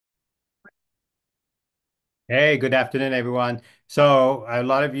Hey, good afternoon, everyone. So, a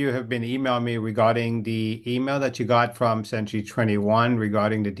lot of you have been emailing me regarding the email that you got from Century 21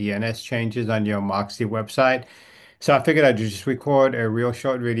 regarding the DNS changes on your Moxie website. So, I figured I'd just record a real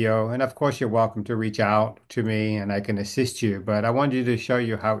short video. And of course, you're welcome to reach out to me and I can assist you. But I wanted to show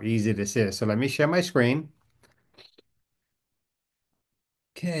you how easy this is. So, let me share my screen.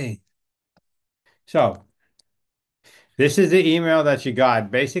 Okay. So, this is the email that you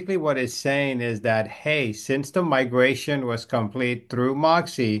got. Basically, what it's saying is that, hey, since the migration was complete through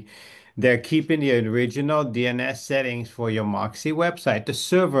Moxie, they're keeping the original DNS settings for your Moxie website, the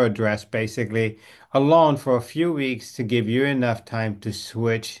server address basically, alone for a few weeks to give you enough time to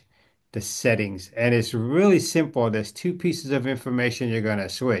switch the settings. And it's really simple. There's two pieces of information you're going to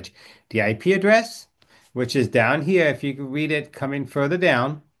switch. The IP address, which is down here, if you can read it coming further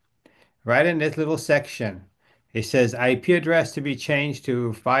down right in this little section. It says IP address to be changed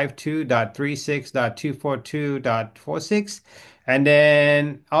to 52.36.242.46, and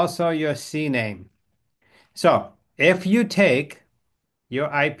then also your CNAME. So if you take your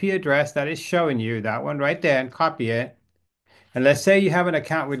IP address that is showing you, that one right there, and copy it, and let's say you have an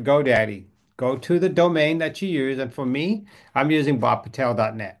account with GoDaddy, go to the domain that you use, and for me, I'm using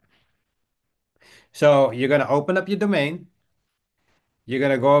bobpatel.net. So you're going to open up your domain. You're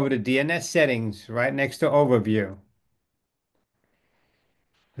going to go over to DNS settings right next to overview.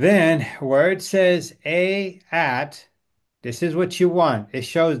 Then where it says A at, this is what you want. It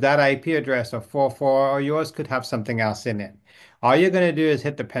shows that IP address of 44, or yours could have something else in it. All you're going to do is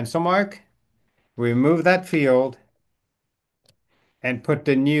hit the pencil mark, remove that field, and put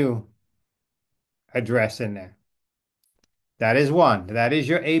the new address in there. That is one. That is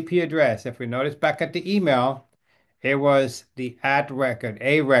your AP address. If we notice back at the email, it was the at record,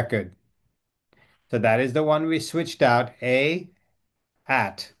 A record. So that is the one we switched out, A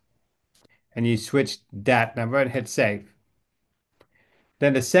at. And you switch that number and hit save.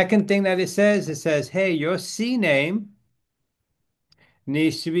 Then the second thing that it says, hey, your CNAME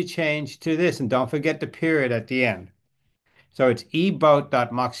needs to be changed to this. And don't forget the period at the end. So it's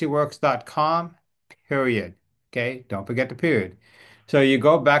eboat.moxiworks.com, period. Okay, don't forget the period. So you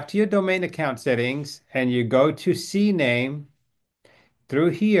go back to your domain account settings and you go to CNAME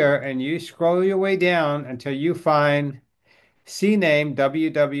through here and you scroll your way down until you find CNAME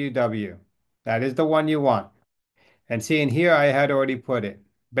www. That is the one you want. And see, in here, I had already put it.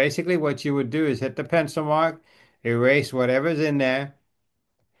 Basically, what you would do is hit the pencil mark, erase whatever's in there,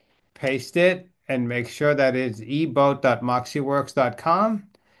 paste it, and make sure that it's eboat.moxiworks.com,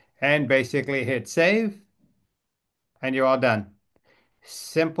 and basically hit save, and you're all done.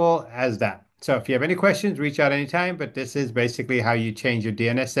 Simple as that. So if you have any questions, reach out anytime, but this is basically how you change your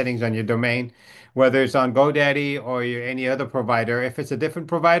DNS settings on your domain, whether it's on GoDaddy or any other provider. If it's a different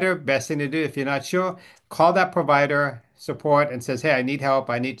provider, best thing to do, if you're not sure, call that provider support and says, hey, I need help.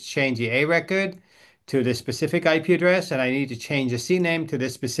 I need to change the A record to this specific IP address, and I need to change the CNAME to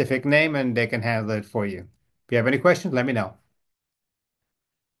this specific name, and they can handle it for you. If you have any questions, let me know.